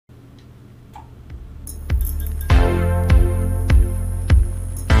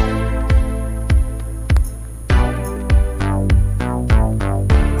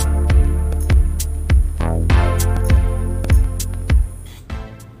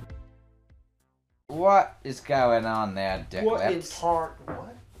What is going on there, Dick What in Lips? part?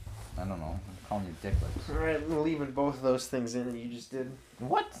 What? I don't know. I'm calling you Dick Lips. Alright, I'm leaving both of those things in, and you just did.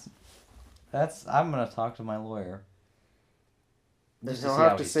 What? I'm gonna talk to my lawyer. Just to He'll see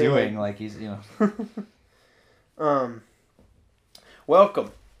have how to he's say, doing. like- Like he's, you know.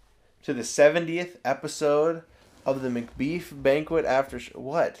 Welcome to the 70th episode of the McBeef Banquet AfterShow.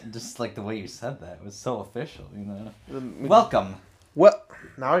 What? Just like the way you said that, it was so official, you know. The Welcome. What?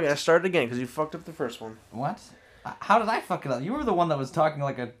 Now I gotta start it again because you fucked up the first one. What? How did I fuck it up? You were the one that was talking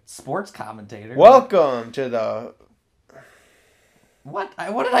like a sports commentator. Welcome to the. What?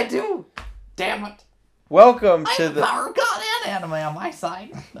 What did I do? Damn it! Welcome to I'm the. the power of God and anime on my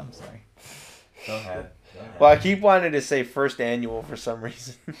side. I'm sorry. Go ahead. Well, I keep wanting to say first annual for some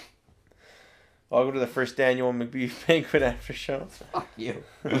reason. Welcome to the first annual McBeef Banquet AfterShow. Fuck you.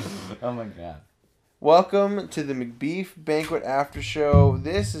 Oh my god. Welcome to the McBeef Banquet Aftershow.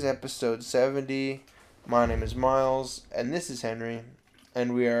 This is episode 70. My name is Miles, and this is Henry.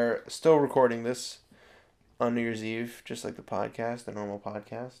 And we are still recording this on New Year's Eve, just like the podcast, the normal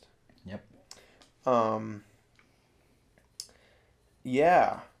podcast. Yep.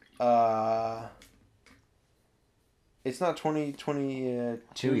 Yeah. It's not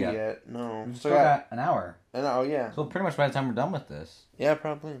 2022 yet. No. We've still got an hour. Oh, yeah. So pretty much by the time we're done with this, Yeah,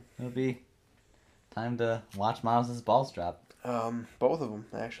 probably. it'll be time to watch Miles' balls drop. Both of them,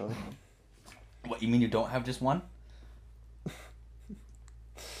 actually. What, you mean you don't have just one?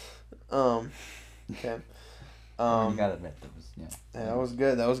 Okay. You gotta admit that was, yeah. Yeah, that was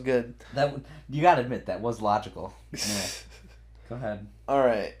good. That was good. You gotta admit that was logical. Anyway, go ahead. All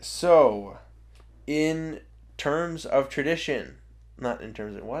right. So, in terms of tradition, not in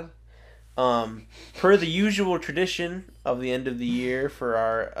terms of what? Per the usual tradition of the end of the year for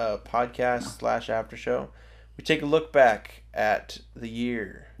our podcast / after show, we take a look back at the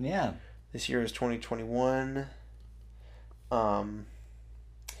year. Yeah. This year is 2021.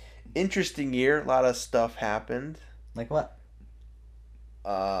 Interesting year. A lot of stuff happened. Like what?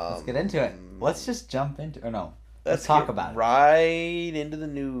 Let's get into it. Let's just jump into. Or no. Let's talk about it. Right into the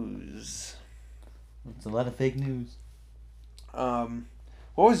news. It's a lot of fake news.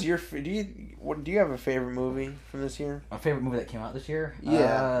 What was your? Do you have a favorite movie from this year? My favorite movie that came out this year?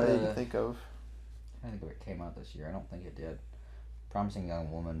 Yeah, that you think of. I think it came out this year. I don't think it did. Promising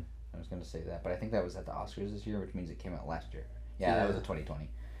Young Woman. I was going to say that, but I think that was at the Oscars this year, which means it came out last year. Yeah, that was a 2020.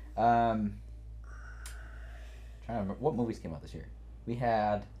 Trying to remember what movies came out this year. We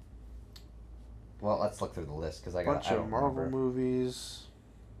had. Well, let's look through the list because I got a bunch of Marvel movies.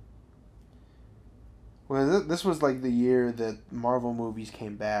 Well, this was like the year that Marvel movies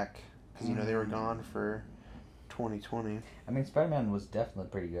came back because they were gone for 2020. I mean, Spider-Man was definitely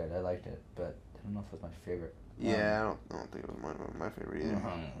pretty good. I liked it, but I don't know if it was my favorite. Yeah, I don't think it was my favorite either.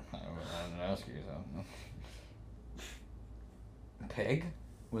 I didn't ask you, so. Pig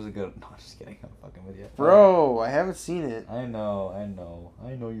was a good. No, just kidding. I'm fucking with you, bro. I haven't seen it. I know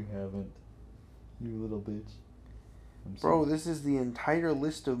you haven't. You little bitch. Bro, this is the entire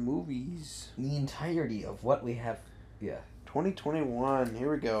list of movies. The entirety of what we have. Yeah. 2021.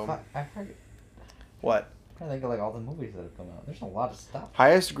 Here we go. Fuck, I forget. What? I'm trying to think of like all the movies that have come out. There's a lot of stuff.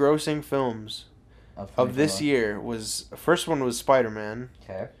 Highest grossing films of this year first one was Spider-Man.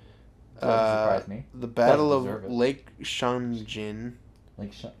 Okay. Surprised me. The Battle of Lake Changjin.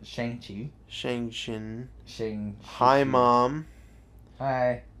 Like Shang-Chi. Shang-Chi. Hi, Mom.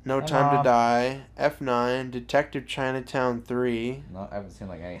 Hi. No Time to Die. F9. Detective Chinatown 3. No, I haven't seen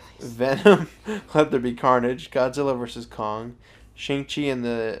like any. Venom. Let There Be Carnage. Godzilla vs. Kong. Shang-Chi and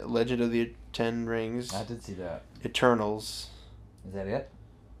the Legend of the Ten Rings. I did see that. Eternals. Is that it?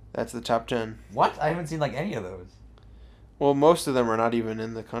 That's the top 10. What? I haven't seen like any of those. Well, most of them are not even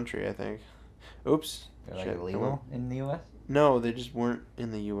in the country, I think. Oops. They're like illegal in the U.S.? No, they just weren't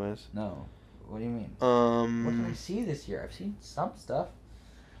in the U.S. No. What do you mean? What did I see this year? I've seen some stuff.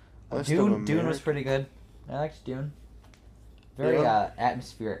 Dune was pretty good. I liked Dune. Very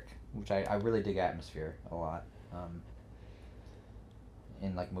atmospheric, which I really dig atmosphere a lot.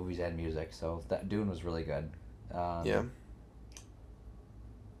 In like movies and music, so that Dune was really good. Yeah.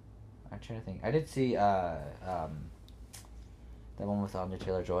 I'm trying to think. I did see that one with Anya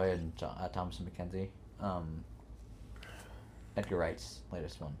Taylor-Joy and Thomasin McKenzie. Edgar Wright's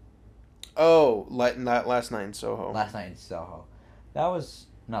latest one. Oh, Last Night in Soho. Last Night in Soho. That was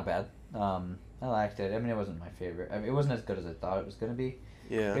not bad. I liked it. I mean, it wasn't my favorite. I mean, it wasn't as good as I thought it was going to be.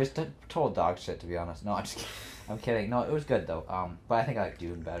 Yeah. It was total dog shit, to be honest. No, I'm just kidding. I'm kidding. No, it was good, though. But I think I like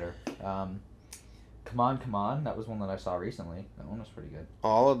Dune better. Come On. That was one that I saw recently. That one was pretty good.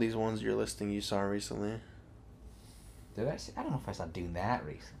 All of these ones you're listing you saw recently. Did I see? I don't know if I saw Dune that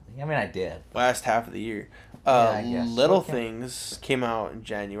recently. I mean, I did. Last half of the year. I guess. Little Okay. Things came out in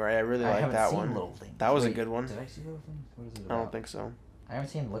January. I really I like haven't that seen one. Little Things. That was a Wait, good one. Did I see Little Things? What is it I about? don't think so. I haven't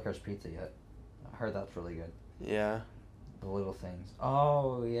seen Licorice Pizza yet. I heard that's really good. Yeah. The Little Things.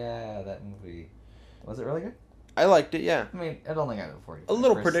 Oh yeah, that movie. Was it really good? I liked it, yeah. I mean, it only got a 40%. A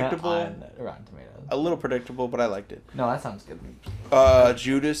little predictable. On Rotten Tomatoes. A little predictable, but I liked it. No, that sounds good.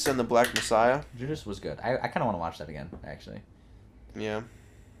 Judas and the Black Messiah. Judas was good. I kind of want to watch that again, actually. Yeah.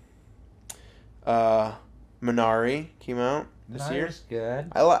 Minari came out this year. Was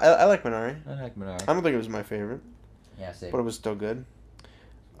good. I like Minari. I like Minari. I don't think it was my favorite, Yeah, same. but it was still good.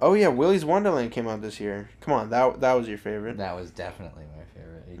 Oh yeah, Willy's Wonderland came out this year. Come on, that was your favorite. That was definitely my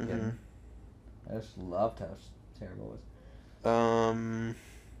favorite. Are you kidding? I just loved how terrible it was.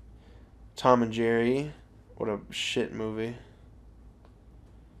 Tom and Jerry. What a shit movie.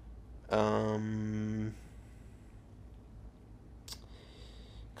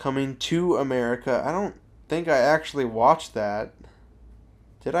 Coming to America. I don't think I actually watched that.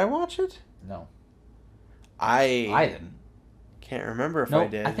 Did I watch it? No. I didn't. can't remember if No, I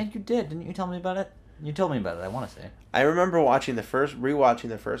did. I think you did. Didn't you tell me about it? You told me about it, I want to say. I remember rewatching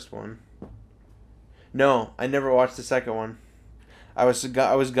the first one. No, I never watched the second one. I was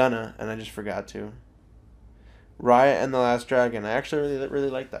gonna, and I just forgot to. Raya and the Last Dragon. I actually really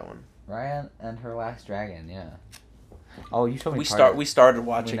like that one. Ryan and Her Last Dragon, yeah. Oh, you told me We started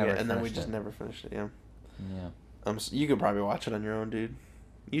watching it, and then we finished just it. never finished it. Yeah. Yeah. You could probably watch it on your own, dude.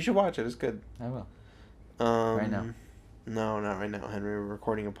 You should watch it. It's good. I will. Right now. No, not right now, Henry. We're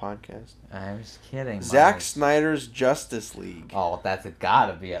recording a podcast. I was kidding. Zack Mike. Snyder's Justice League. Oh, that's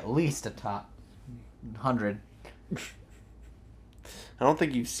gotta be at least a top 100. I don't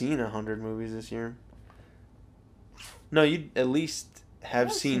think you've seen 100 movies this year. No, you at least have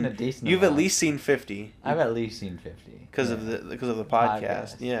I've seen. a decent You've at amount. least seen 50. I've at least seen 50. Because of the podcast.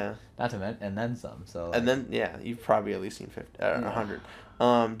 Podcast. Yeah. Not to mention, and then some. So. Like, And then yeah, you've probably at least seen 50 Yeah.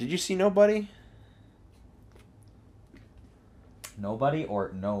 100. Did you see Nobody? Nobody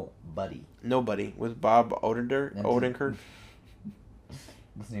or Nobody? Nobody with Bob Odenkirk.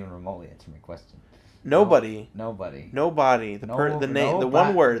 Doesn't even remotely answer my question. Nobody. Nobody. Nobody. The name. The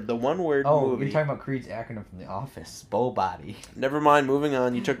one word. The one word Oh, movie. you're talking about Creed's acronym from The Office. Body. Never mind. Moving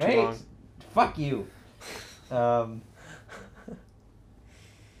on. You took too Wait. long. Fuck you.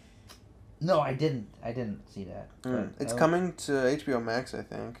 No, I didn't. I didn't see that. But It's I- coming to HBO Max, I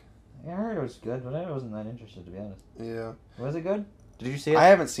think. I heard it was good, but I wasn't that interested, to be honest. Yeah. Was it good? Did you see it? I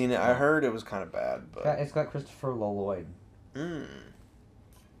haven't seen it. I heard it was kind of bad, but. It's got Christopher Lloyd, Mm.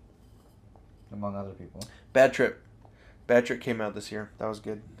 among other people. Bad Trip. Bad Trip came out this year. That was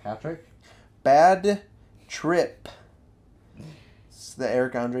good. Patrick? Bad Trip. It's the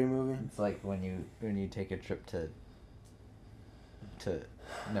Eric Andre movie. It's like when you take a trip to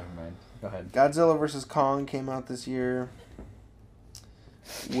never mind. Go ahead. Godzilla vs. Kong came out this year.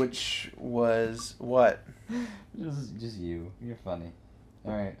 Which was what? Just you. You're funny.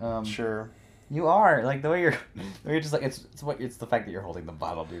 All right. Sure. You are like the way you're just like it's the fact that you're holding the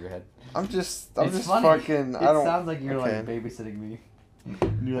bottle to your head. I'm just It's funny. fucking. It I don't. sounds like you're okay. like babysitting me.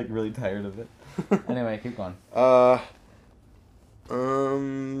 You're like really tired of it. Anyway, keep going.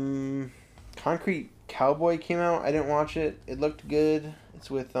 Concrete Cowboy came out. I didn't watch it. It looked good. It's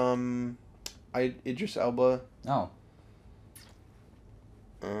with Idris Elba. Oh.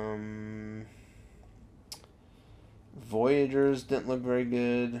 Voyagers didn't look very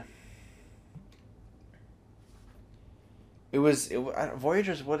good.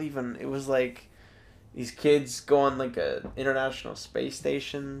 Voyagers. What even? It was like these kids go on like a international space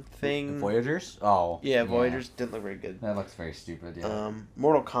station thing. The Voyagers? Oh. Yeah, Voyagers didn't look very good. That looks very stupid. Yeah.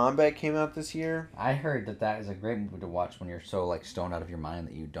 Mortal Kombat came out this year. I heard that is a great movie to watch when you're so like stoned out of your mind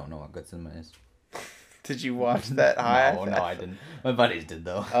that you don't know what good cinema is. Did you watch that high? No, I didn't. My buddies did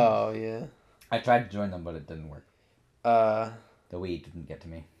though. Oh yeah. I tried to join them, but it didn't work. The weed didn't get to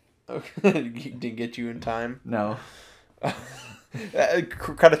me. Okay, didn't get you in time. No.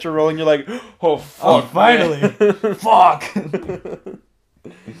 Credits are rolling. You're like, oh fuck! Oh, finally! Fuck!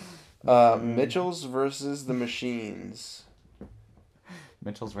 Mitchell's versus the Machines.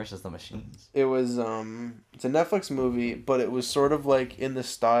 Mitchell's versus the Machines. It was it's a Netflix movie, but it was sort of like in the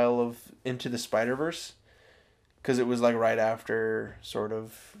style of Into the Spider-Verse, because it was like right after sort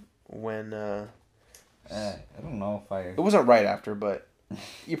of when. I don't know if I It wasn't right after, but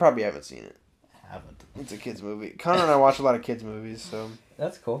you probably haven't seen it. haven't. It's a kids movie. Connor and I watch a lot of kids movies, so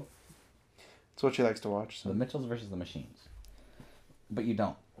That's cool. it's what she likes to watch. So. The Mitchells versus the Machines. But you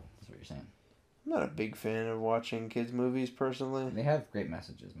don't. That's what you're saying. I'm not a big fan of watching kids movies personally. They have great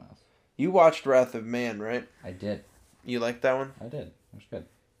messages, Miles. You watched Wrath of Man, right? I did. You like that one? I did. It was good.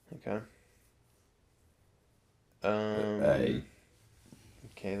 Okay.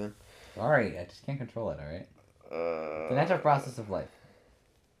 Okay then. Sorry, I just can't control it. All right. The natural process of life.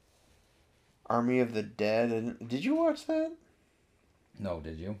 Army of the Dead. Did you watch that? No,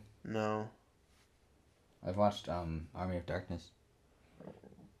 did you? No. I've watched Army of Darkness.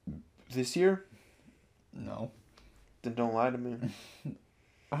 This year? No. Then don't lie to me.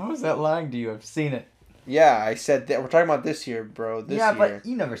 How is that lying to you? I've seen it. Yeah, I said that. We're talking about this year, bro. This year. But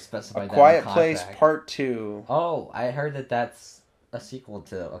you never specified that. A Quiet Place Part 2. Oh, I heard that that's a sequel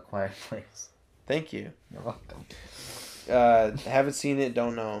to A Quiet Place. Thank you. You're welcome. Haven't seen it.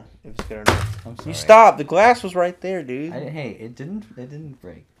 Don't know if it's good or not. I'm sorry. You stop. The glass was right there, dude. Hey, it didn't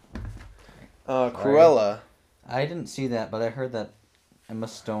break. Cruella. I didn't see that, but I heard that Emma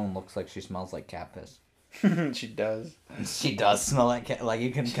Stone looks like she smells like cat piss. She does. She does smell like cat. Like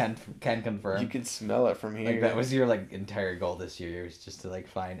you can confirm. You can smell it from here. Like that was your like entire goal this year. Was just to like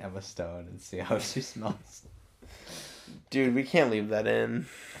find Emma Stone and see how she smells. Dude, we can't leave that in.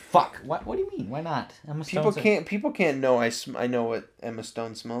 Fuck. What do you mean? Why not? Emma Stone. People can't know I know what Emma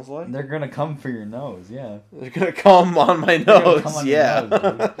Stone smells like. They're gonna come for your nose. Yeah. They're gonna come on my nose. Yeah.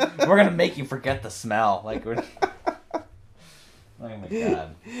 Nose, we're gonna make you forget the smell. Like we're. Oh my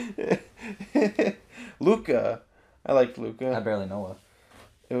god. Luca. I liked Luca. I barely know it.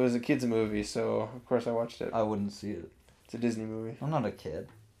 It was a kid's movie, so of course I watched it. I wouldn't see it. It's a Disney movie. I'm not a kid.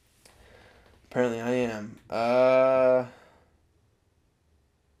 Apparently I am.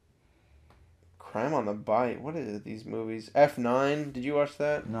 Crime on the Bite. What is these movies? F9. Did you watch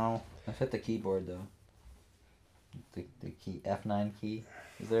that? No. I've hit the keyboard though. The key. F9 key.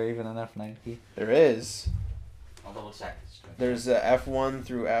 Is there even an F9 key? There is. I'll double check. There's F1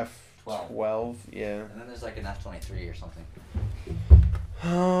 through F12. Yeah. And then there's like an F23 or something.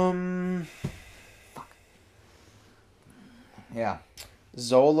 Fuck. Yeah.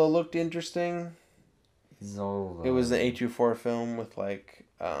 Zola looked interesting. Zola. It was the A24 film with like,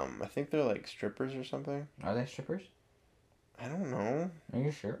 I think they're like strippers or something. Are they strippers? I don't know. Are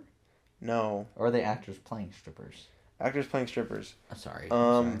you sure? No. Or are they actors playing strippers? Actors playing strippers. I'm sorry.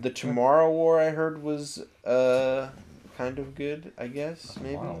 The Tomorrow War I heard was kind of good, I guess,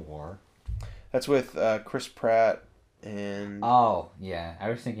 maybe. Tomorrow War. That's with Chris Pratt and... Oh, yeah. I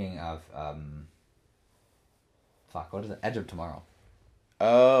was thinking of, fuck, what is it? Edge of Tomorrow.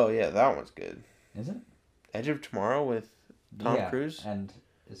 Oh, yeah, that one's good. Is it? Edge of Tomorrow with Tom Cruise? And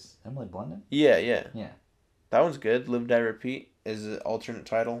is Emily Blunt in? Yeah, yeah. Yeah. That one's good. Live, Die, Repeat is an alternate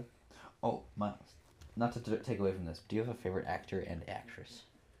title. Oh, Miles. Not to take away from this, but do you have a favorite actor and actress?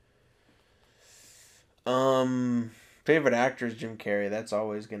 Favorite actor is Jim Carrey. That's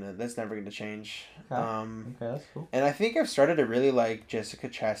never gonna change. Okay. Okay, that's cool. And I think I've started to really like Jessica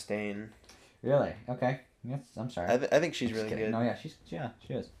Chastain. Really? Okay. Yes, I'm sorry. I think she's really good. No, yeah, she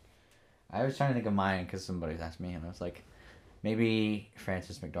is. I was trying to think of mine because somebody asked me, and I was like, maybe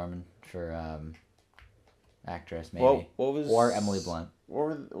Frances McDormand for actress, maybe. What was... Or Emily Blunt.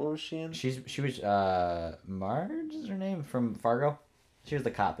 What was she in? She was Marge is her name from Fargo. She was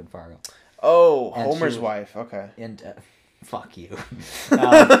the cop in Fargo. Oh, and Homer's wife. Okay. And fuck you.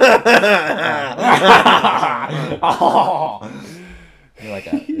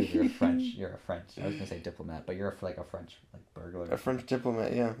 You're French. You're a French. I was gonna say diplomat, but you're like a French like burglar. A French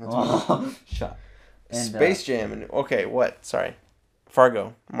diplomat. Yeah. That's Shut. And, Space Jam and okay, what? Sorry,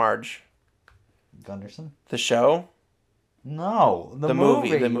 Fargo. Marge. Gunderson. The show. No, the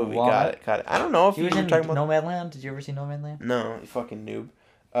movie. The movie. Got it. I don't know if you were talking about Nomadland. Did you ever see Nomadland? No, you fucking noob.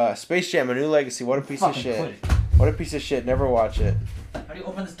 Space Jam: A New Legacy. What a piece of shit. What a piece of shit. Never watch it. How do you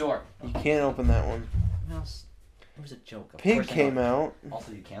open this door? You can't open that one. It was a joke. Pig came out.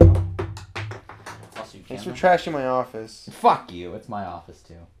 Also, you can't. Thanks for trashing my office. Fuck you. It's my office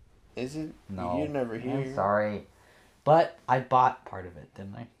too. Is it? No. You're never here. I'm sorry. But I bought part of it,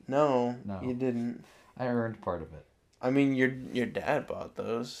 didn't I? No, you didn't. I earned part of it. I mean, your dad bought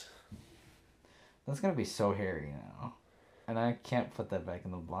those. That's gonna be so hairy now. And I can't put that back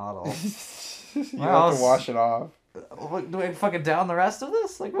in the bottle. You have to wash it off. Do I fucking down the rest of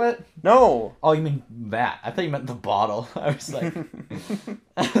this? Like what? No. Oh, you mean that? I thought you meant the bottle. I was like...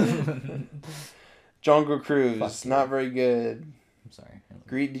 Jungle Cruise. Not very good. I'm sorry.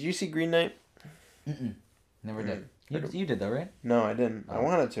 Did you see Green Knight? Mm-mm. Never did. You did though, right? No, I didn't. I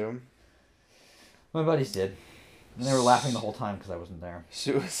wanted to. My buddies did. And they were laughing the whole time because I wasn't there.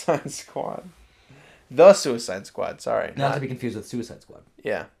 Suicide Squad. The Suicide Squad, sorry. Not to be confused with Suicide Squad.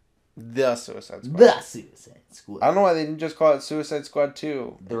 Yeah. The Suicide Squad. The Suicide Squad. I don't know why they didn't just call it Suicide Squad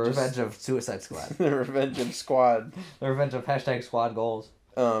 2. The Revenge of Suicide Squad. The Revenge of Squad. The Revenge of #Squad Goals.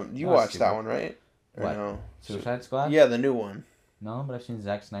 You watched that one, right? Or What? no? Suicide Squad? Yeah, the new one. No, but I've seen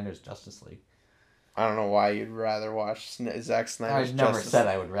Zack Snyder's Justice League. I don't know why you'd rather watch Zack Snyder's I never Justice said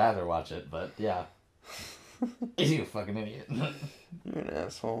I would rather watch it, but yeah. You fucking idiot. You're an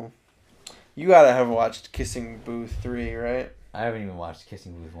asshole. You gotta have watched Kissing Booth 3, right? I haven't even watched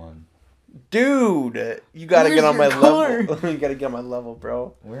Kissing Booth 1. Dude, you gotta get on my car? level. You gotta get on my level,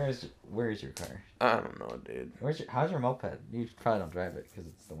 bro. Where is your car? I don't know, dude. How's your moped? You probably don't drive it because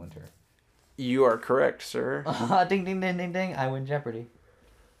it's the winter. You are correct, sir. Ding ding ding ding ding! I win Jeopardy.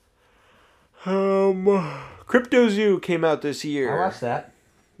 Crypto Zoo came out this year. I watched that.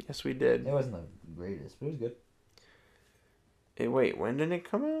 Yes, we did. It wasn't the greatest, but it was good. Hey, wait, when did it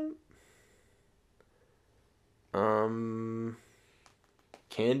come out?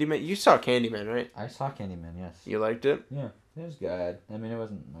 Candyman. You saw Candyman, right? I saw Candyman. Yes. You liked it? Yeah, it was good. I mean, it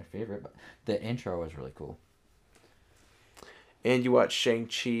wasn't my favorite, but the intro was really cool. And you watched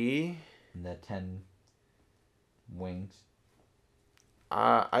Shang-Chi. And the 10 wings.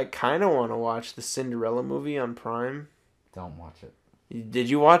 I kind of want to watch the Cinderella movie on Prime. Don't watch it. Did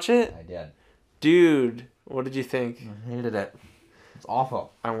you watch it? I did. Dude, what did you think? I hated it. It's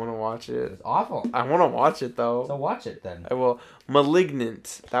awful. I want to watch it. It's awful. I want to watch it, though. So watch it then. I will.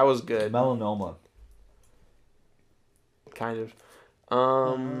 Malignant. That was good. Melanoma. Kind of.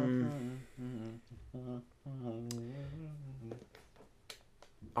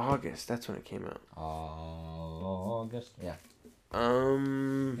 August. That's when it came out. August. Yeah.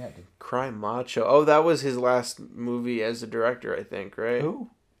 Yeah, dude. Cry Macho. Oh, that was his last movie as a director, I think, right? Who?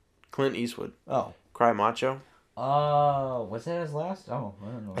 Clint Eastwood. Oh. Cry Macho. Oh, was that his last? Oh, I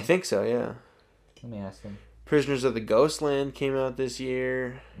don't know. I think so, yeah. Let me ask him. Prisoners of the Ghostland came out this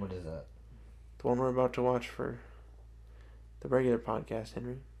year. What is that? The one we're about to watch for the regular podcast,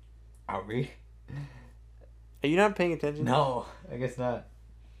 Henry. I'll read. Are you not paying attention? No, I guess not.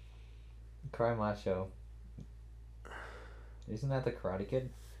 Cry Macho. Isn't that the Karate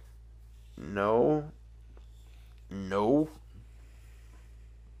Kid? No.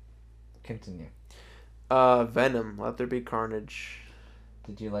 Continue. Venom. Let There Be Carnage.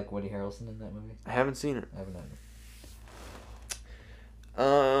 Did you like Woody Harrelson in that movie? I haven't seen it. I haven't either.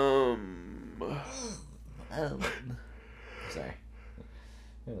 Sorry.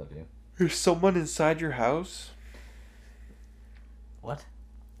 I love you. There's someone inside your house? What?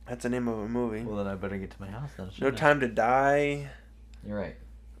 That's the name of a movie. Well, then I better get to my house then. No Time to Die. You're right.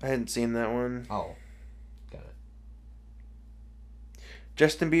 I hadn't seen that one. Oh. Got it.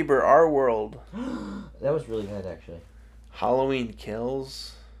 Justin Bieber, Our World. That was really good, actually. Halloween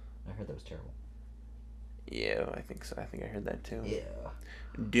Kills. I heard that was terrible. Yeah, I think so. I think I heard that too. Yeah.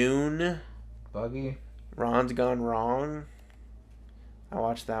 Dune. Buggy. Ron's Gone Wrong. I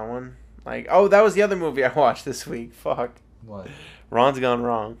watched that one. That was the other movie I watched this week. Fuck. What? Ron's Gone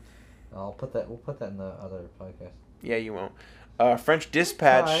Wrong. We'll put that in the other podcast. Yeah, you won't. French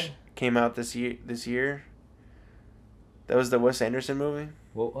Dispatch Hi. came out this year. That was the Wes Anderson movie.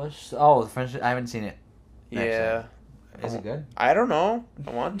 What was? Oh, the French. I haven't seen it. Yeah. Is it good? I don't know.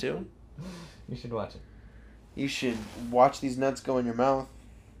 I want to. You should watch it. You should watch these nuts go in your mouth.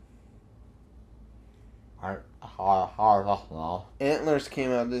 Antlers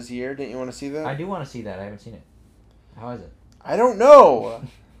came out this year. Didn't you want to see that? I do want to see that. I haven't seen it. How is it? I don't know.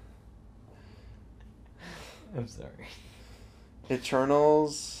 I'm sorry.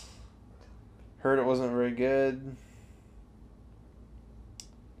 Eternals. Heard it wasn't very good.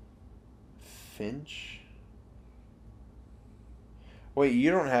 Finch. Wait,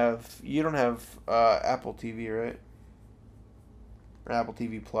 you don't have Apple TV, right? Or Apple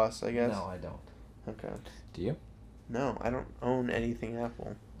TV Plus, I guess. No, I don't. Okay. Do you? No, I don't own anything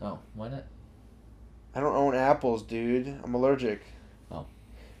Apple. Oh, why not? I don't own apples, dude. I'm allergic. Oh.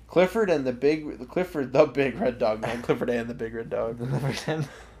 Clifford the Big Red Dog, man. Clifford and the Big Red Dog. That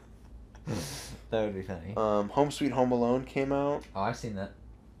would be funny. Home Sweet Home Alone came out. Oh, I've seen that.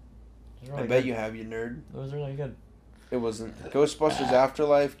 I bet you have, you nerd. It was really good. It wasn't. Ghostbusters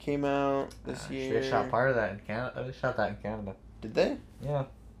Afterlife came out this year. They shot part of that in Canada. They shot that in Canada. Did they? Yeah.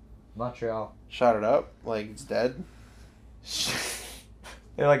 Montreal. Shot it up like it's dead.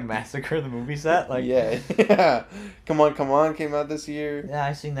 They massacre the movie set. Yeah. Come on came out this year. Yeah,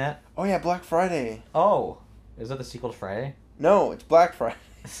 I seen that. Oh yeah, Black Friday. Oh, is that the sequel to Friday? No, it's Black Friday.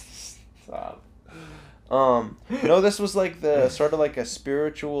 Stop. No, this was the sort of a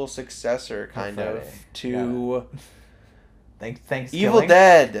spiritual successor kind of to Thanks. Evil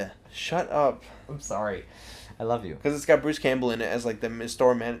Dead. Shut up. I'm sorry. I love you. Because it's got Bruce Campbell in it as the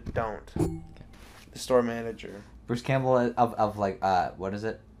store man. Don't. The store manager. Bruce Campbell of what is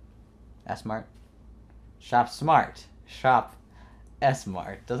it? S-Mart? Shop Smart. Shop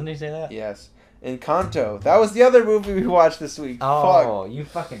S-Mart. Doesn't he say that? Yes. Encanto. That was the other movie we watched this week. Oh, you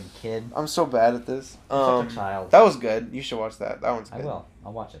fucking kid. I'm so bad at this. You're such a child. That was good. You should watch that. That one's good. I will.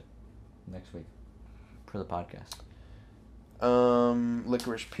 I'll watch it next week for the podcast.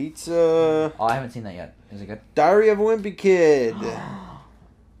 Licorice Pizza. Oh, I haven't seen that yet. Is it good? Diary of a Wimpy Kid.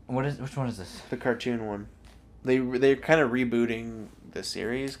 Which one is this? The cartoon one. They're kind of rebooting the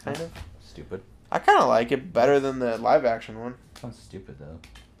series, kind of. Stupid. I kind of like it better than the live action one. Sounds stupid though.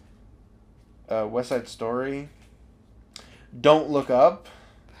 West Side Story. Don't Look Up.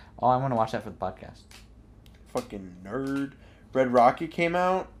 Oh, I want to watch that for the podcast. Fucking nerd. Red Rocket came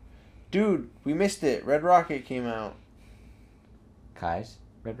out. Dude, we missed it. Red Rocket came out. Kai's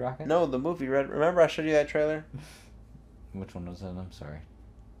Red Rocket? No, the movie Red. Remember I showed you that trailer? Which one was it? I'm sorry.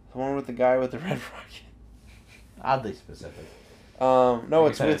 The one with the guy with the red rocket. Oddly specific. No,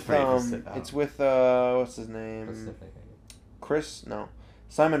 it's with what's his name? Specific. Chris? No,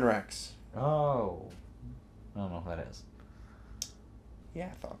 Simon Rex. Oh, I don't know who that is. Yeah,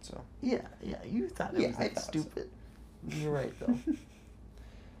 I thought so. Yeah, you thought it was that stupid. So. You're right though.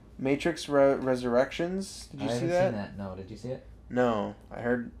 Matrix Resurrections. Did you see that? I haven't seen that. No, did you see it? No, I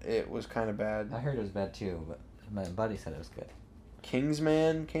heard it was kind of bad. I heard it was bad too, but my buddy said it was good.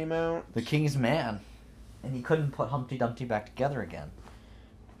 Kingsman came out. The King's Man, and he couldn't put Humpty Dumpty back together again.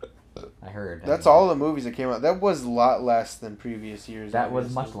 I heard. That's all the movies that came out. That was a lot less than previous years. That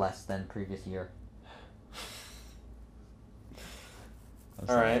was much less than previous year.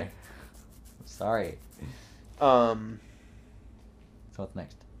 All right. I'm sorry. So what's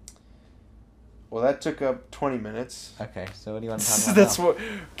next? Well, that took up 20 minutes. Okay, so what do you want to talk about That's now? what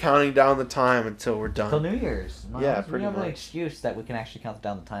counting down the time until we're done. Till New Year's. Yeah, we pretty have much. an excuse that we can actually count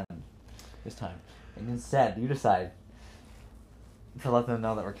down the time this time. And instead, you decide to let them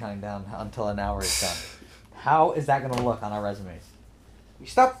know that we're counting down until an hour is done. How is that going to look on our resumes? You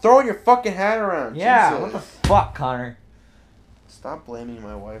stop throwing your fucking hat around. Yeah, Jesus. what the fuck, Connor? Stop blaming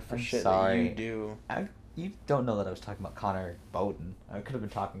my wife for I'm shit sorry. that you do. You don't know that I was talking about Connor Bowden. I could have been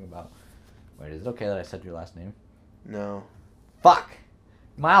talking about... Wait, is it okay that I said your last name? No. Fuck!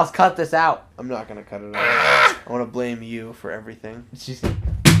 Miles, cut this out! I'm not going to cut it out. I want to blame you for everything. She's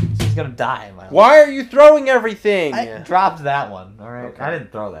gonna die, Miles. Why are you throwing everything? I dropped that one, alright? Okay. I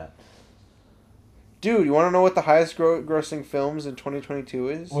didn't throw that. Dude, you want to know what the highest grossing films in 2022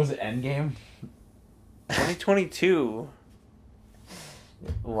 is? Was it Endgame? 2022.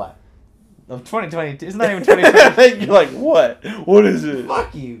 What? Of 2022. It's not even 2022. You're like, what? What is it?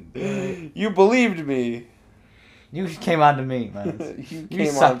 Fuck you. Dude. You believed me. You came on to me, man. You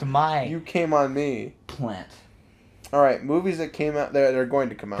sucked my You came on me. plant. All right, movies that came out. They're going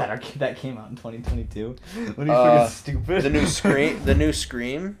to come out. That came out in 2022. What are you freaking stupid? The new Scream. The new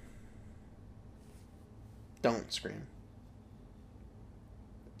Scream. Don't scream.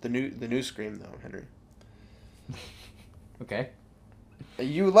 The new Scream though, Henry. Okay.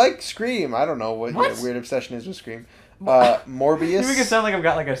 You like Scream? I don't know what your weird obsession is with Scream. Morbius. You make it sound like I've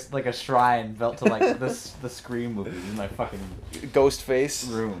got like a shrine built to like the Scream movies in my fucking Ghostface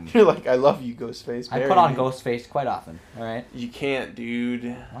room. You're like, I love you, Ghostface. I put on Ghostface quite often. All right. You can't, dude.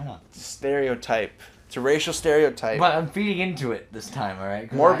 Why not? It's a stereotype. It's a racial stereotype. But I'm feeding into it this time. All right.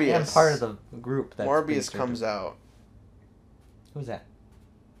 Morbius. I'm part of the group. Morbius comes out. Who's that?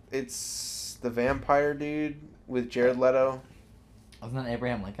 It's the vampire dude with Jared Leto. Wasn't that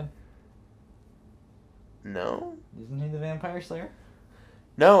Abraham Lincoln? No. Isn't he the vampire slayer?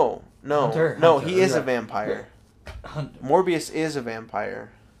 No. Hunter, he is a vampire. Hunter. Morbius is a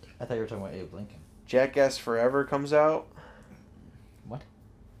vampire. I thought you were talking about Abe Lincoln. Jackass Forever comes out. What?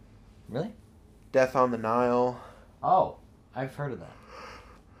 Really? Death on the Nile. Oh, I've heard of that.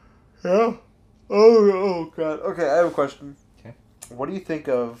 Yeah. Oh god. Okay, I have a question. Okay. What do you think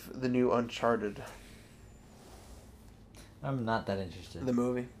of the new Uncharted? I'm not that interested. The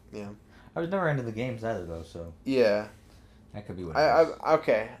movie? Yeah. I was never into the games either, though, so Yeah. that could be what it is.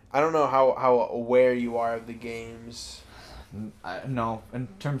 Okay. I don't know how aware you are of the games. No, in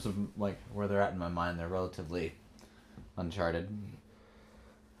terms of like where they're at in my mind, they're relatively uncharted.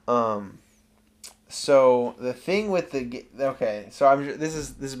 So the thing with so this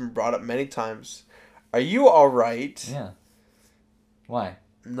has been brought up many times. Are you all right? Yeah. Why?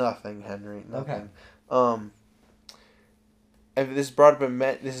 Nothing, Henry. Nothing. Okay. And this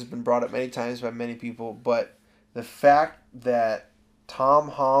has been brought up many times by many people, but the fact that Tom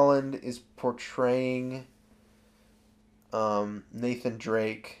Holland is portraying Nathan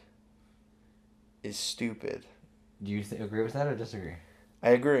Drake is stupid. Do you agree with that or disagree? I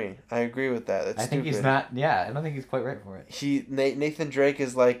agree. I agree with that. That's I think stupid. he's not. Yeah, I don't think he's quite right for it. Nathan Drake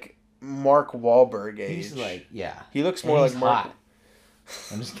is like Mark Wahlberg age. He's like, yeah. He looks more And like he's Mark. hot.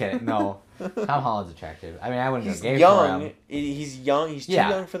 I'm just kidding. No, Tom Holland's attractive. I mean, I wouldn't He's go gay young. for him. He's young. He's too Yeah,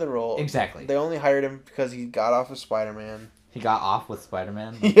 young for the role. Exactly. They only hired him because he got off of Spider-Man. He got off with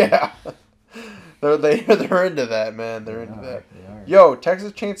Spider-Man. Yeah. They're into that, man. They're into that. They are. Yo,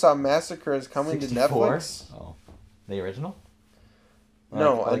 Texas Chainsaw Massacre is coming 64? to Netflix. Oh, the original?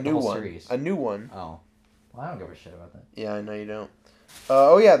 No, Like a the new whole one. series? A new one. Oh, well, I don't give a shit about that. Yeah, I know you don't.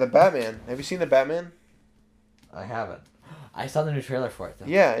 Oh yeah, the Batman. Have you seen the Batman? I haven't. I saw the new trailer for it though.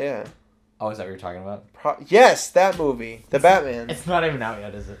 Yeah, yeah. Oh, is that what you're talking about? Yes, that movie, the Batman. It's not even out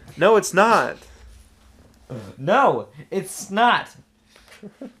yet, is it? No, it's not. No, it's not.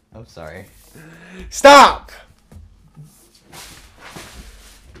 I'm sorry. Stop.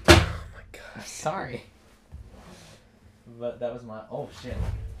 Oh my god. Sorry. But that was my. Oh shit.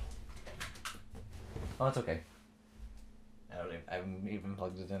 Oh, it's okay. I haven't even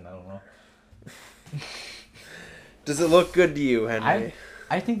plugged it in. I don't know. Does it look good to you, Henry?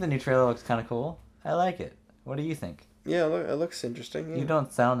 I think the new trailer looks kind of cool. I like it. What do you think? Yeah, look, it looks interesting. Yeah. You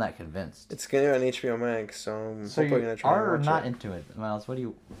don't sound that convinced. It's gonna be on HBO Max, so I'm So hoping you gonna try are and watch not it. into it, Miles. What do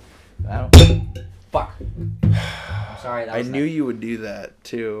you? I don't. Fuck. I'm sorry. That I was knew you would do that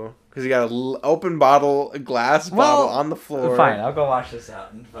too, because you got an open bottle, a glass bottle on the floor. Fine, I'll go wash this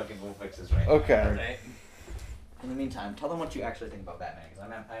out and fucking we'll fix this right Okay. now. Okay. In the meantime, tell them what you actually think about Batman, because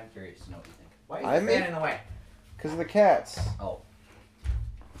I'm curious to know what you think. Why is the fan in the way? Because of the cats. Oh.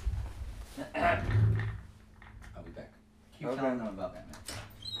 I'll be back. Keep telling them about Batman.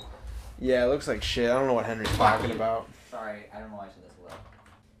 Yeah, it looks like shit. I don't know what Henry's talking about. Sorry, I don't know why I said this loud.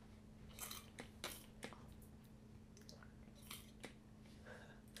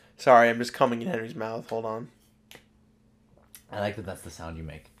 Sorry, I'm just coming in Henry's mouth. Hold on. I like that that's the sound you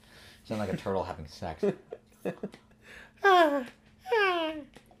make. You sound like a turtle having sex. You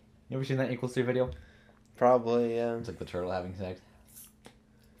ever seen that Equals 3 video? Probably, yeah. It's like the turtle having sex.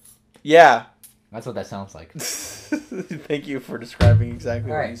 Yeah. That's what that sounds like. Thank you for describing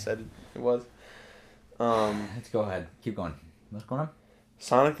exactly what you said it was. Let's go ahead. Keep going. What's going on?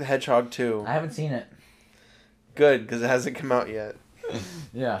 Sonic the Hedgehog 2. I haven't seen it. Good, because it hasn't come out yet.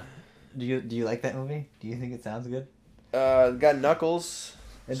 Yeah. Do you like that movie? Do you think it sounds good? It got Knuckles.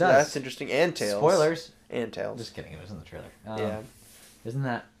 It So does. that's interesting. And Tails. Spoilers. And Tails. Just kidding. It was in the trailer. Yeah.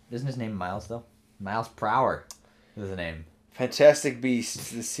 Isn't his name Miles though? Miles Prower is the name. Fantastic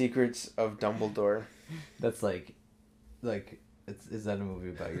Beasts: The Secrets of Dumbledore. That's like, is that a movie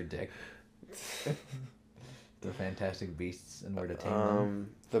about your dick? The Fantastic Beasts and where to tame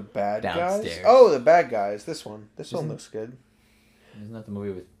them. The bad Downstairs. guys. Oh, the bad guys. This one. This one looks good. Isn't that the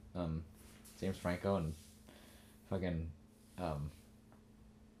movie with James Franco and fucking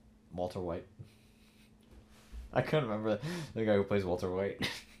Walter White? I couldn't remember the guy who plays Walter White.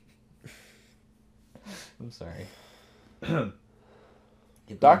 I'm sorry.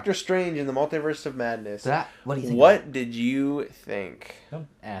 Doctor Strange in the Multiverse of Madness. What do you think? What did you think? Don't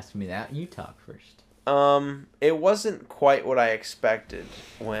ask me that. You talk first. It wasn't quite what I expected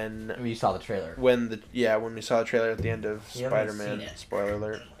when You saw the trailer. when we saw the trailer at the end of You haven't Spider-Man. seen it. Spoiler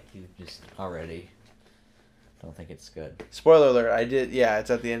alert. Like you just already don't think it's good. Spoiler alert. I did. Yeah,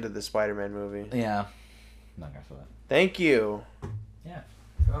 it's at the end of the Spider-Man movie. Yeah. I'm not gonna feel that. Thank you. Yeah.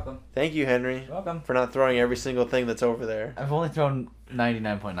 You're welcome. Thank you, Henry, You're welcome. for not throwing every single thing that's over there. I've only thrown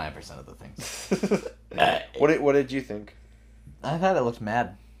 99.9% of the things. What did you think? I thought it looked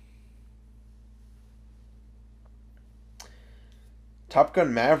mad. Top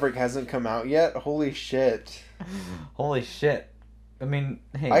Gun Maverick hasn't come out yet. Holy shit! Holy shit. I mean,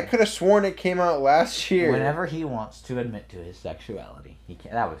 hey. I could have sworn it came out last year. Whenever he wants to admit to his sexuality, he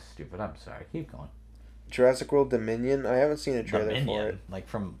can. That was stupid. I'm sorry. Keep going. Jurassic World Dominion. I haven't seen a trailer for Dominion, it. like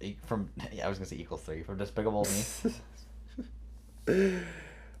from I was gonna say Equals 3 from Despicable Me.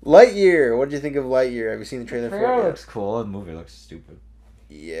 Lightyear. What did you think of Lightyear? Have you seen the trailer for it yet? Looks cool. The movie looks stupid.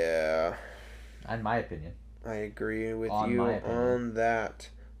 Yeah, In my opinion. I agree with On you my opinion. on that.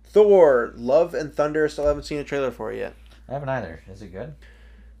 Thor: Love and Thunder. Still haven't seen a trailer for it yet. I haven't either. Is it good?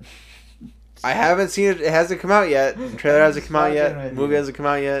 I haven't seen it. It hasn't come out yet. The trailer hasn't come out yet. Fucking with Movie you. hasn't come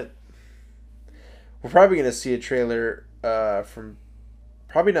out yet. We're probably gonna see a trailer from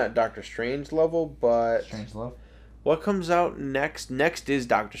probably not Doctor Strange level, but Strange Love? what comes out next? Next is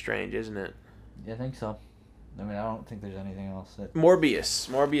Doctor Strange, isn't it? Yeah, I think so. I mean, I don't think there's anything else that... Morbius.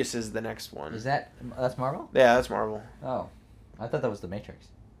 Morbius is the next one. Is that... That's Marvel? Yeah, that's Marvel. Oh. I thought that was The Matrix.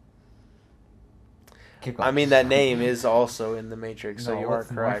 Keep going. I mean, that name is also in the Matrix, so No, you are it's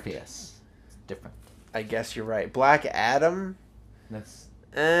correct. Morpheus. It's different. I guess you're right. Black Adam. That's...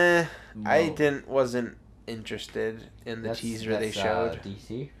 I No. wasn't interested in the teaser they showed.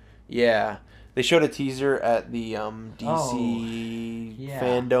 DC? Yeah. They showed a teaser at the DC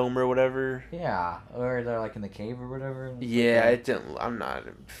fandom or whatever. Yeah, or they're like in the cave or whatever. Yeah, it didn't. I'm not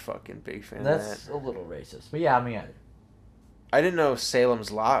a fucking big fan of that. That's a little racist, but yeah, I mean, I didn't know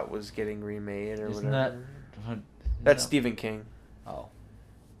Salem's Lot was getting remade or whatever. That's Stephen King. Oh,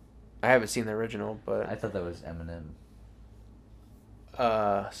 I haven't seen the original, but I thought that was Eminem.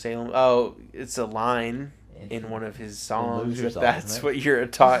 Salem. Oh, it's a line in one of his songs. If song, that's what you're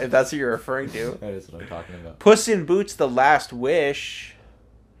if that's what you're referring to. That is what I'm talking about. Puss in Boots: The Last Wish.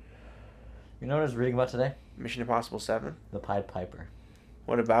 You know what I was reading about today? Mission Impossible 7. The Pied Piper.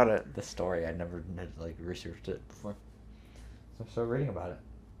 What about it? The story. I never had researched it before, so I started reading about it.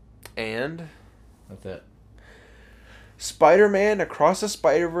 And that's it. Spider-Man Across the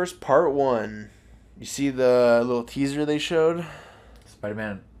Spider-Verse Part 1. You see the little teaser they showed?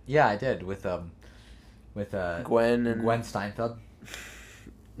 Spider-Man. Yeah, I did with Gwen Steinfeld.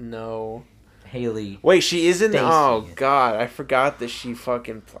 No. Haley. Wait, she isn't. Stacey. Oh God, I forgot that she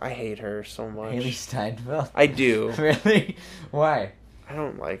fucking. I hate her so much. Haley Steinfeld. I do. Really? Why? I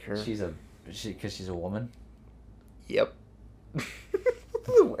don't like her. Because she's a woman. Yep.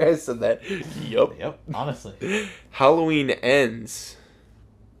 I said that. Yep. Yep. Honestly. Halloween Ends.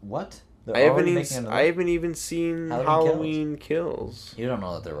 What? I haven't even seen Halloween Kills. You don't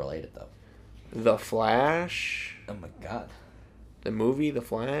know that they're related though. The Flash. Oh my God. The movie The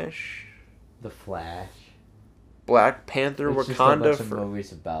Flash. The Flash. Black Panther It's Wakanda just a bunch of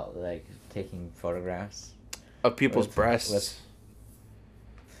movies about like taking photographs of people's breasts.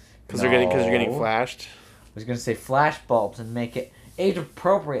 Because they're getting flashed. I was gonna say flash bulbs and make it age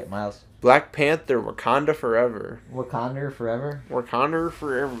appropriate, Miles. Black Panther Wakanda Forever. Wakanda Forever. Wakanda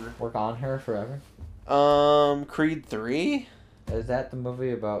Forever. Work on her forever. Creed 3. Is that the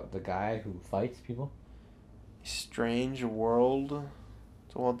movie about the guy who fights people? Strange World.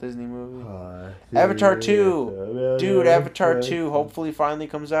 It's a Walt Disney movie. Avatar 2. Dude, Avatar 2 hopefully finally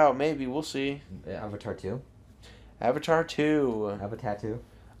comes out. Maybe. We'll see. Avatar 2? Avatar 2. Avatar 2?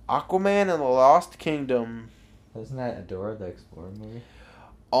 Aquaman and the Lost Kingdom. Isn't that Adora the Explorer movie?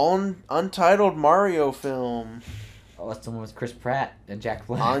 Untitled Mario film. Oh, that's the one with Chris Pratt and Jack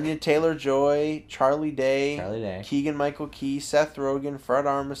Black. Anya Taylor-Joy, Charlie Day. Keegan-Michael Key, Seth Rogen, Fred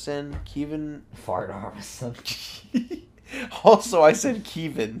Armisen, Fart Armisen. Also, I said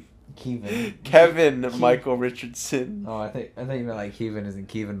Kevin. Michael Richardson. Oh, I think you meant like Kevin isn't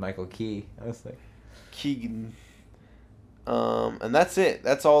Kevin Michael Key. I was like Keegan. And that's it.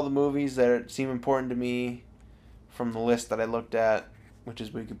 That's all the movies that seem important to me from the list that I looked at, which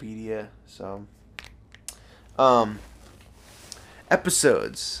is Wikipedia. So,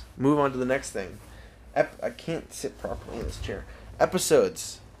 episodes. Move on to the next thing. I can't sit properly in this chair.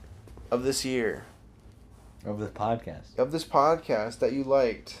 Episodes of this year. Of this podcast. Of this podcast that you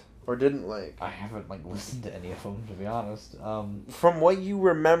liked or didn't like. I haven't listened to any of them, to be honest. From what you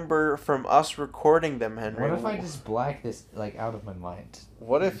remember from us recording them, Henry. What if I just black this out of my mind?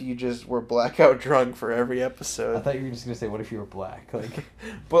 What if you just were blackout drunk for every episode? I thought you were just gonna say, what if you were black?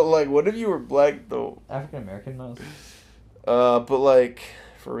 But what if you were black though? African American knows. But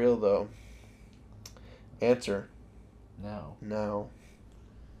for real though. Answer. No.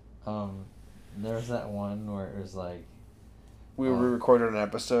 There was that one where it was we recorded an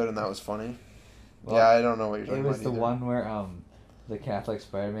episode and that was funny. Well, yeah, I don't know what you're talking about. It was the one where the Catholic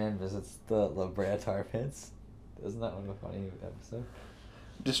Spider-Man visits the La Brea tar pits. Isn't that one a funny episode?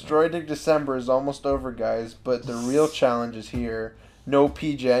 Destroyed in December is almost over, guys, but the real challenge is here. No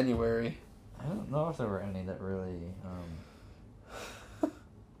P January. I don't know if there were any that really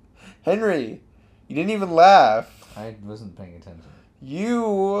Henry, you didn't even laugh. I wasn't paying attention.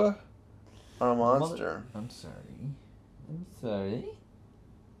 You are a monster. I'm sorry.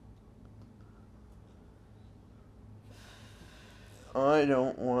 I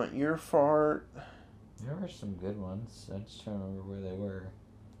don't want your fart. There were some good ones. I just trying to remember where they were.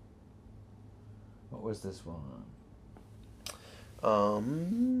 What was this one?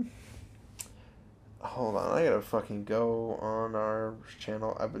 Hold on. I gotta fucking go on our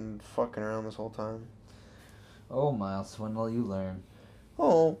channel. I've been fucking around this whole time. Oh, Miles, when will you learn?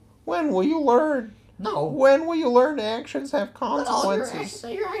 Oh, when will you learn? No. When will you learn actions have consequences?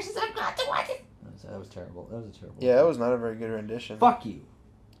 Your actions have consequences. That was terrible. Yeah, that was not a very good rendition. Fuck you.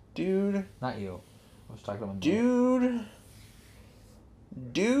 Dude. Not you. I was talking about Dude.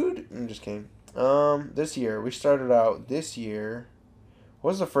 I'm just kidding. This year. We started out this year. What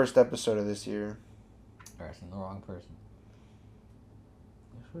was the first episode of this year? You're asking the wrong person.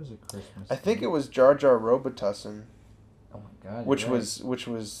 This was a Christmas. I think it was Jar Jar Robitussin. Oh my God. Which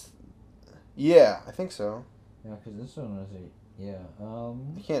was. Yeah, I think so. Yeah, because this one was Yeah.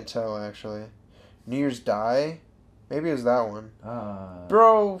 I can't tell actually. New Year's Die? Maybe it was that one.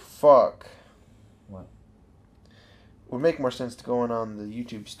 Bro, fuck. What? Would make more sense to go on the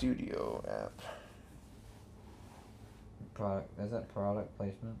YouTube Studio app. Is that product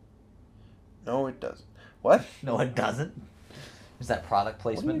placement? No, it doesn't. What? No, it doesn't. Is that product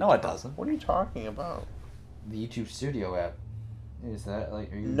placement? No, it doesn't. What are you talking about? The YouTube Studio app. Is that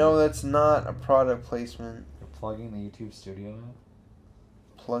like? Are you? No, that's not a product placement. You're plugging the YouTube Studio app.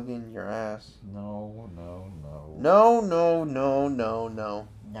 Plug in your ass. No. No. No.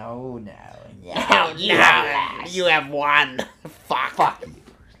 You have one. Fuck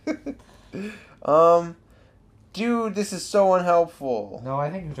you. Dude, this is so unhelpful. No, I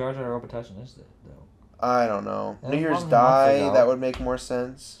think Jar Jar Robitussin is it though. I don't know. That New was Year's 11 months Die, ago. that would make more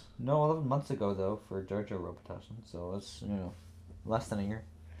sense. No, 11 months ago though for Jar Jar Robitussin, so it's less than a year.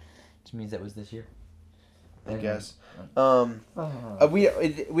 Which means that was this year. I guess.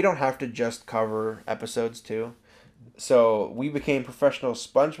 We don't have to just cover episodes too. So We Became Professional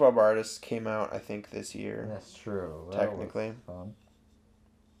SpongeBob Artists came out, I think, this year. That's true. Technically. That was fun.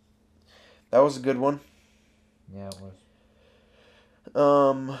 That was a good one. Yeah, it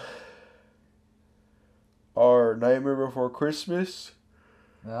was. Our Nightmare Before Christmas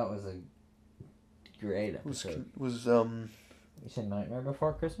That was a great episode. You said Nightmare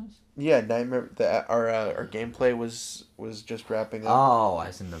Before Christmas? Yeah, Nightmare. Our gameplay was just wrapping up. Oh,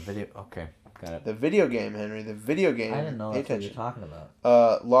 I seen the video. Okay, got it. The video game, Henry. The video game. I didn't know Pay that's what attention. you're talking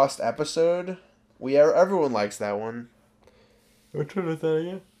about. Lost Episode. Everyone likes that one. Which one was that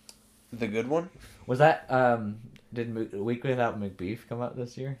again? The good one. Was that did Week Without McBeef come out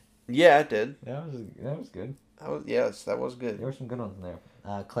this year? Yeah, it did. That was good. That was good. There were some good ones in there.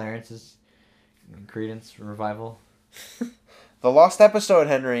 Clarence's Credence revival. The Lost Episode,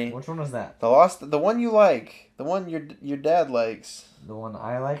 Henry. Which one was that? The one you like, the one your dad likes. The one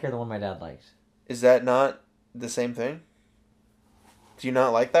I like or the one my dad likes? Is that not the same thing? Do you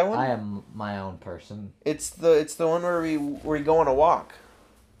not like that one? I am my own person. It's the one where we go on a walk.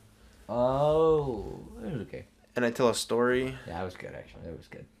 Oh, it was okay. And I tell a story. Yeah, it was good actually. It was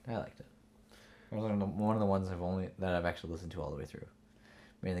good. I liked it. It was one of the ones I've actually listened to all the way through,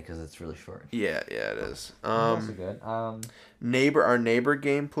 mainly because it's really short. Yeah, it is. Also good. Our neighbor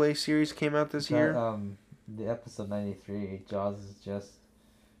gameplay series came out this year. The episode 93, Jaws is just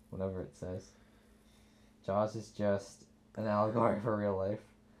whatever it says. Jaws is just an allegory for real life.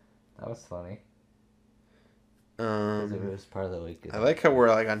 That was funny. It was part of the week. I like how we're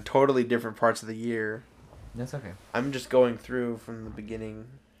like on totally different parts of the year. That's okay. I'm just going through from the beginning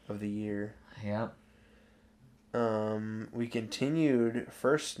of the year. Yeah. We continued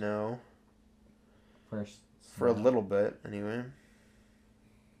First Snow. For a little bit, anyway.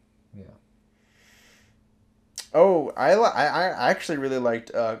 Yeah. Oh, I actually really liked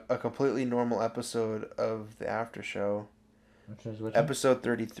a completely normal episode of the AfterShow. Which episode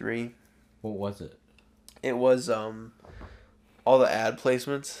 33. What was it? It was all the ad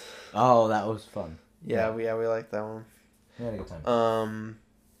placements. Oh, that was fun. Yeah, we liked that one. We had a good time.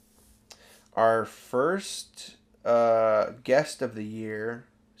 Our first guest of the year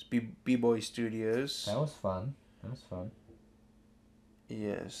is B-Boy Studios. That was fun.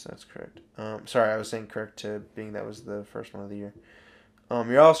 Yes, that's correct. Sorry, I was saying correct to being that was the first one of the year.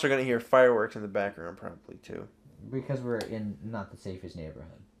 You're also going to hear fireworks in the background probably too. Because we're in not the safest neighborhood.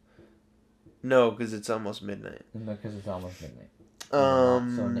 No, because it's almost midnight. No, because it's almost midnight.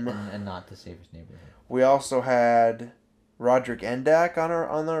 And not the safest neighborhood. We also had Roderick Endak on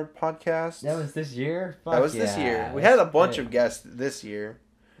our podcast. That was this year? This year. We had a bunch of guests this year.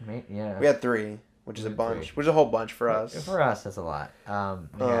 Yeah. We had 3, which is a bunch. Which is a whole bunch for us. For us, that's a lot.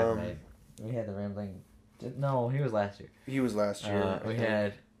 We had the Rambling... No, he was last year. He was last year. We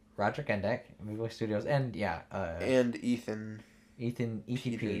had Roderick Endak, B-Boy Studios, and and Ethan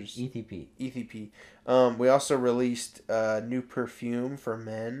ETP. ETP. We also released new perfume for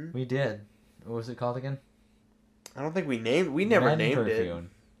men. We did. What was it called again? I don't think we never named perfume.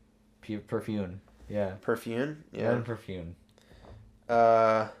 It. Perfume. Yeah. Perfume? Yeah. Men perfume.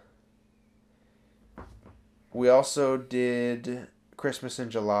 We also did Christmas in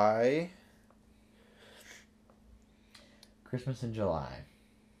July. Christmas in July.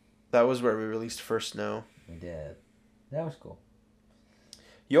 That was where we released First Snow. We did. That was cool.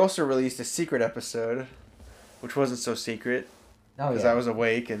 You also released a secret episode, which wasn't so secret. Oh, because I was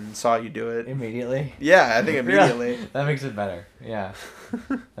awake and saw you do it. Immediately? Yeah, I think immediately. That makes it better. Yeah.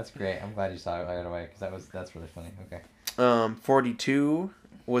 That's great. I'm glad you saw it right away, because that's really funny. Okay. 42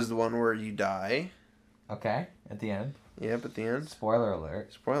 was the one where you die. Okay, at the end. Yep, at the end. Spoiler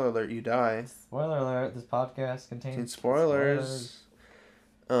alert. Spoiler alert, you die. Spoiler alert, this podcast contains Spoilers.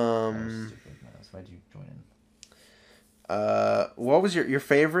 That was stupid. No, that's why'd you join in? What was your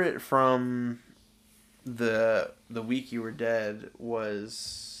favorite from the week you were dead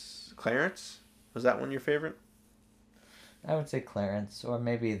was Clarence? Was that one your favorite? I would say Clarence, or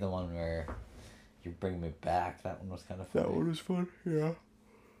maybe the one where you bring me back. That one was kind of funny. That one was fun, yeah.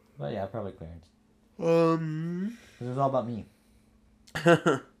 But yeah, probably Clarence. 'Cause it was all about me.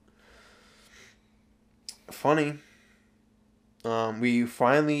 Funny. We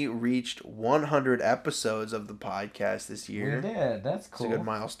finally reached 100 episodes of the podcast this year. We did. That's cool. It's a good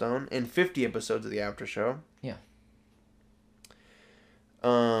milestone. And 50 episodes of the After Show. Yeah.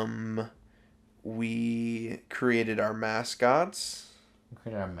 We created our mascots. We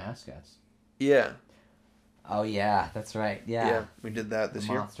created our mascots. Yeah. Oh yeah, that's right. Yeah. We did that this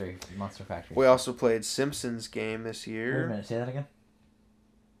year. Monster Factory. We also played Simpsons game this year. Wait a minute, say that again.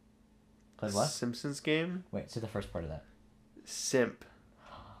 Played what? Simpsons game? Wait, say the first part of that. Simp.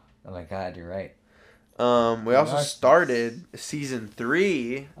 Oh my god, you're right. We also started season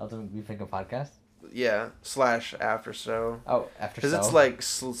 3. Ultimate We Think of Podcast? Yeah, / After Show. Oh, After Show. Because it's like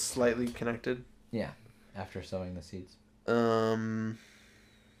slightly connected. Yeah, after sowing the seeds.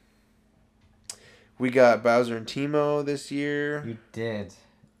 We got Bowser and Timo this year. You did.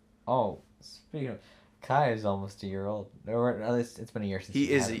 Oh, speaking of, Kai is almost a year old. Or at least it's been a year since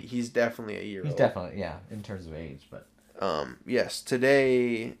He's definitely a year old. He's definitely, yeah, in terms of age, but. Yes,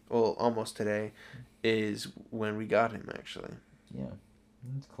 today, well, almost today, is when we got him, actually. Yeah,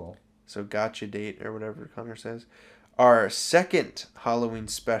 that's cool. So gotcha date, or whatever Connor says. Our second Halloween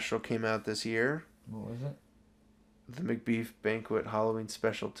special came out this year. What was it? The McBeef Banquet Halloween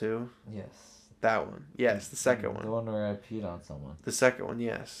Special 2. Yes. That one. Yes, the second one. The one where I peed on someone. The second one,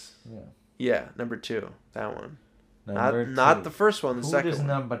 yes. Yeah. Yeah, number 2. That one. Number not the first one, the second one. Who does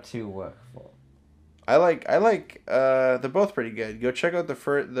number 2 work for? I like they're both pretty good. Go check out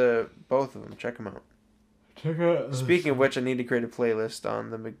the both of them. Check them out. Check out. Speaking of which, I need to create a playlist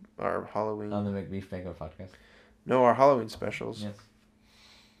on our Halloween. On the McBeef Banquet podcast. No, our Halloween specials. Yes.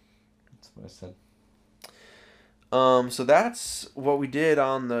 That's what I said. So that's what we did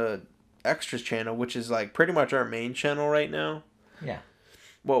on the Extras channel, which is like pretty much our main channel right now. Yeah.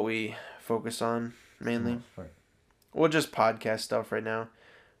 What we focus on mainly. Well, just podcast stuff right now.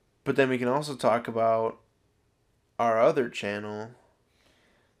 But then we can also talk about our other channel.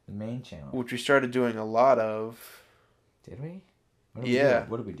 The main channel. Which we started doing a lot of. Did we? What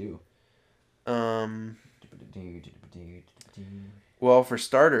did we do? Well, for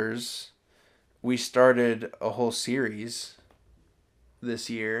starters, we started a whole series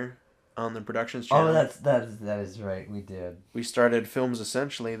this year on the Productions channel. Oh, that is right. We did. We started Films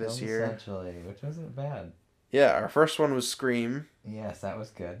Essentially this year. Essentially, which wasn't bad. Yeah, our first one was Scream. Yes, that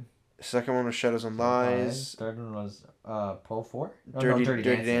was good. Second one was Shadows and Lies. Third one was Po 4? Dirty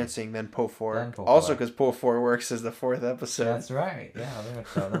Dancing, then Po 4. Then Po 4. Also because Po 4 works as the 4th episode. That's right. Yeah, very much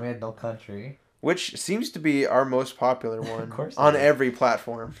so. Then we had No Country. Which seems to be our most popular one. Of course on every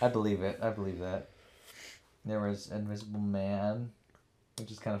platform. I believe it. I believe that. There was Invisible Man,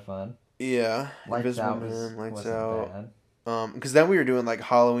 which is kind of fun. Yeah. Lights Out Lights wasn't Out. bad. Because then we were doing like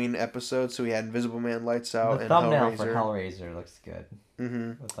Halloween episodes, so we had Invisible Man, Lights Out, the and thumbnail Hellraiser. for Hellraiser looks good.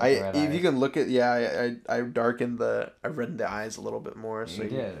 Mm-hmm. Like if you can look at, I darkened I reddened the eyes a little bit more, so you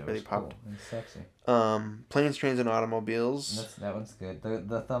did. It really was popped. Cool and sexy. Planes, Trains, and Automobiles. That one's good.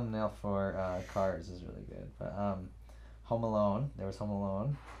 The thumbnail for Cars is really good. But Home Alone. There was Home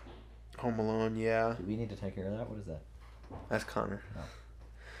Alone. Home Alone, yeah. Do we need to take care of that? What is that? That's Connor.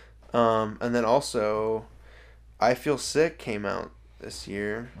 No. And then also, I Feel Sick came out this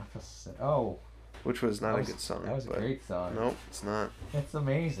year. I Feel Sick. Oh. Which was not a good song. That was a great song. Nope, it's not. It's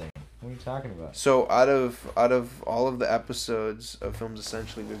amazing. What are you talking about? So out of all of the episodes of Films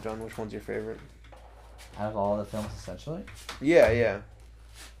Essentially we've done, which one's your favorite? Out of all the films, essentially? Yeah.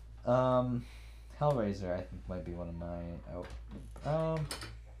 Hellraiser, I think, might be one of my...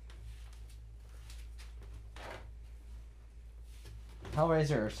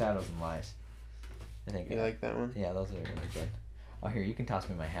 Hellraiser or Shadows and Lies. I think. You like that one? Yeah, those are really good. Oh, here, you can toss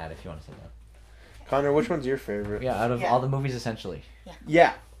me my hat if you want to say that. Connor, which one's your favorite? Yeah, out of all the movies, essentially.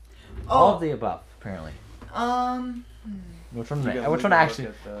 Yeah. All of the above, apparently. Which one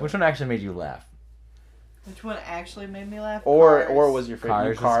actually made you laugh? Which one actually made me laugh? Or was your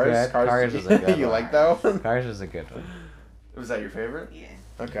favorite? Cars. Cars was a good one. You like that one? Cars was a good one. Was that your favorite? Yeah.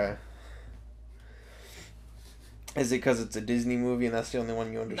 Okay. Is it because it's a Disney movie and that's the only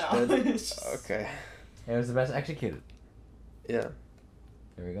one you understood? No. Okay. It was the best executed. Yeah.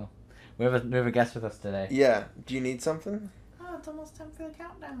 There we go. We have a guest with us today. Yeah. Do you need something? Oh, it's almost time for the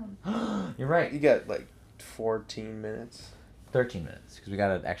countdown. You're right. You got like 14 minutes. 13 minutes because we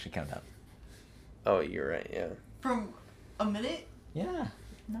gotta actually count down. Oh, you're right. Yeah. From a minute? Yeah.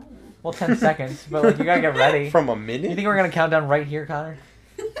 No. Well, 10 seconds, but like you gotta get ready. From a minute? You think we're gonna count down right here, Connor?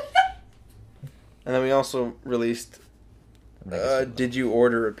 And then we also released. Did you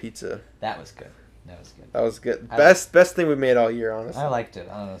order a pizza? That was good. That was good. That was good. Best thing we made all year, honestly. I liked it,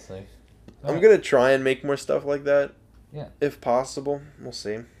 honestly. I'm gonna try and make more stuff like that. Yeah. If possible, we'll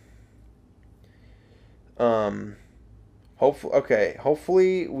see.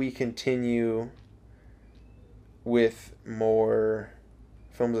 Hopefully we continue with more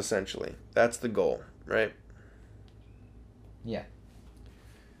films. Essentially, that's the goal, right? Yeah.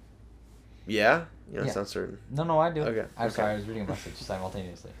 Yeah. You don't Yeah. sound certain. No, I do. Okay. I'm sorry, I was reading a message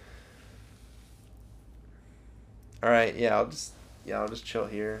simultaneously. All right. Yeah. I'll just chill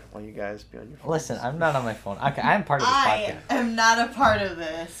here while you guys be on your phone. Listen, I'm not on my phone. I'm part of this I podcast. am not a part of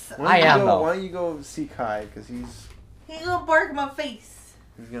this. Why don't you go see Kai? Because he's He's gonna bark in my face.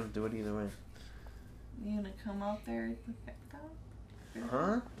 gonna do it either way. You gonna come out there and put that down?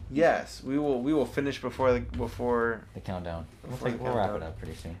 Huh? Yes. We will finish before The countdown. We'll wrap countdown. it up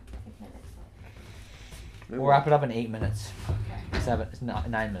pretty soon. We We'll will. wrap it up in 8 minutes. Okay.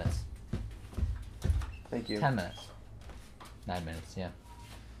 9 minutes. Thank you. 10 minutes. 9 minutes, yeah.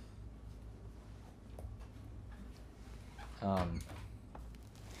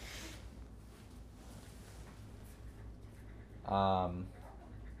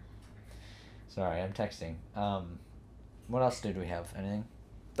 Sorry, I'm texting. What else did we have? Anything?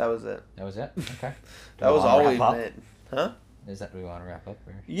 That was it. That was it? Okay. That was all we wrap up? did. Huh? Is that, do we want to wrap up?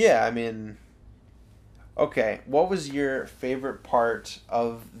 Or? Yeah, I mean, okay. What was your favorite part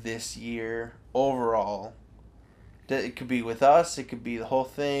of this year overall? It could be with us. It could be the whole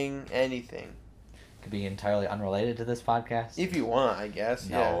thing. Anything. Could be entirely unrelated to this podcast. If you want, I guess.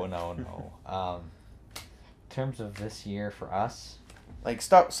 No. In terms of this year for us, Like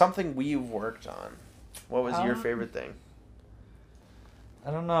something we've worked on. What was your favorite thing? I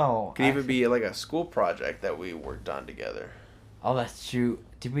don't know. Could even be like a school project that we worked on together. Oh, that's true.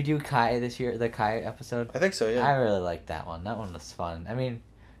 Did we do Kai this year? The Kai episode? I think so. Yeah. I really liked that one. That one was fun. I mean,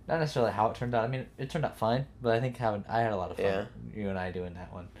 not necessarily how it turned out. I mean, it turned out fine, but I think I had a lot of fun. Yeah. You and I doing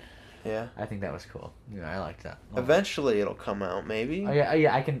that one. Yeah. I think that was cool. Yeah, I liked that. Eventually, it'll come out. Maybe. Oh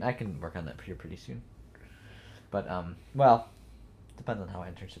yeah. I can work on that pretty soon. But well, depends on how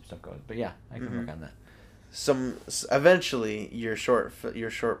internship stuff goes. But yeah, I can work on that. Eventually your short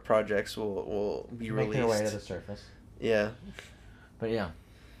projects will be Make released. their way to the surface. Yeah. But yeah,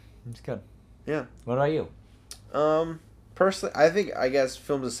 it's good. Yeah. What about you? Personally, I guess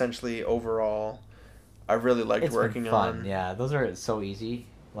films essentially overall, I really liked It's working been fun. on. Yeah, those are so easy,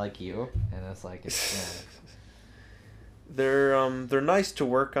 like you, and it's like it's. They're nice to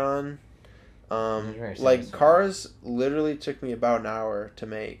work on. They're very Like satisfying. Cars literally took me about an hour to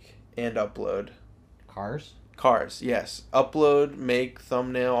make and upload. Cars. Cars, yes. Upload, make,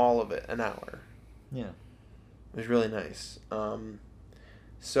 thumbnail, all of it, an hour. Yeah. It was really nice.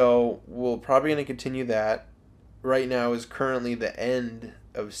 So we're probably going to continue that. Right now is currently the end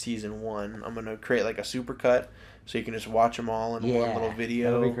of season 1. I'm going to create like a supercut so you can just watch them all in one little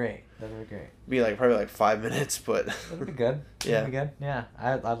video. That'll be great. Be like probably like 5 minutes, but That'll be good. Yeah. That'll be good. Yeah.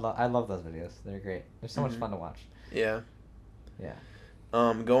 I love those videos. They're great. They're so much fun to watch. yeah. Yeah.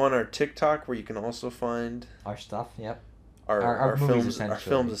 Go on our TikTok where you can also find Our stuff. Yep. our movies,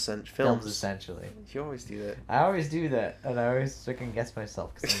 films, essentially. Films essentially. You always do that. I always do that, and I always second guess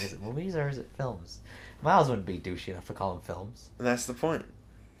myself. Because is it movies or is it films? Miles wouldn't be douchey enough to call them films. And that's the point.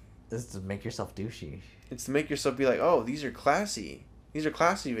 This is to make yourself douchey. It's to make yourself be like, oh, these are classy. These are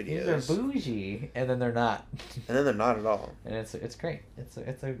classy videos. These are bougie, and then they're not. And then they're not at all. And it's great. It's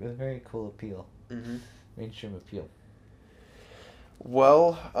a very cool appeal. Mm-hmm. Mainstream appeal.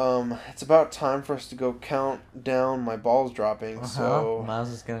 Well, it's about time for us to go count down my balls dropping. So Miles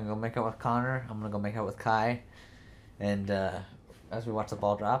is gonna go make out with Connor. I'm gonna go make out with Kai, and as we watch the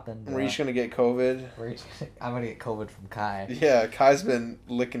ball drop, and we're each gonna get COVID. I'm gonna get COVID from Kai. Yeah, Kai's been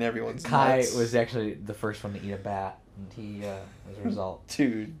licking everyone's Kai nuts. was actually the first one to eat a bat, and he, as a result,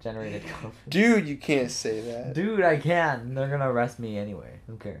 generated COVID. Dude, you can't say that. Dude, I can. They're gonna arrest me anyway.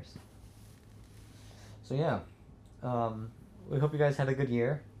 Who cares? So yeah, we hope you guys had a good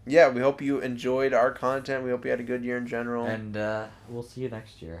year. Yeah, we hope you enjoyed our content. We hope you had a good year in general. And we'll see you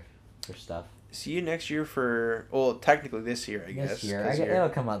next year for stuff. See you next year for, well, technically this year, I guess. This year. It'll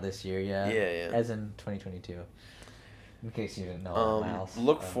come out this year, yeah. Yeah. As in 2022. In case you didn't know, Miles.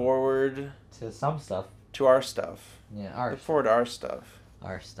 Look forward to some stuff. to our stuff. Yeah, our Look forward to our stuff.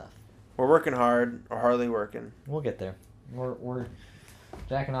 Our stuff. We're working hard, or hardly working. We'll get there. We're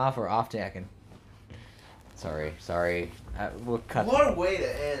jacking off or off jacking. Sorry. We'll cut. What a way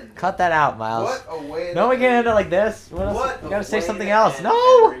to end. Got that out, Miles. What a way. No, we can't end it like this. What You gotta say way something to else. end,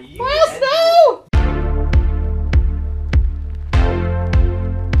 No. Henry. You What?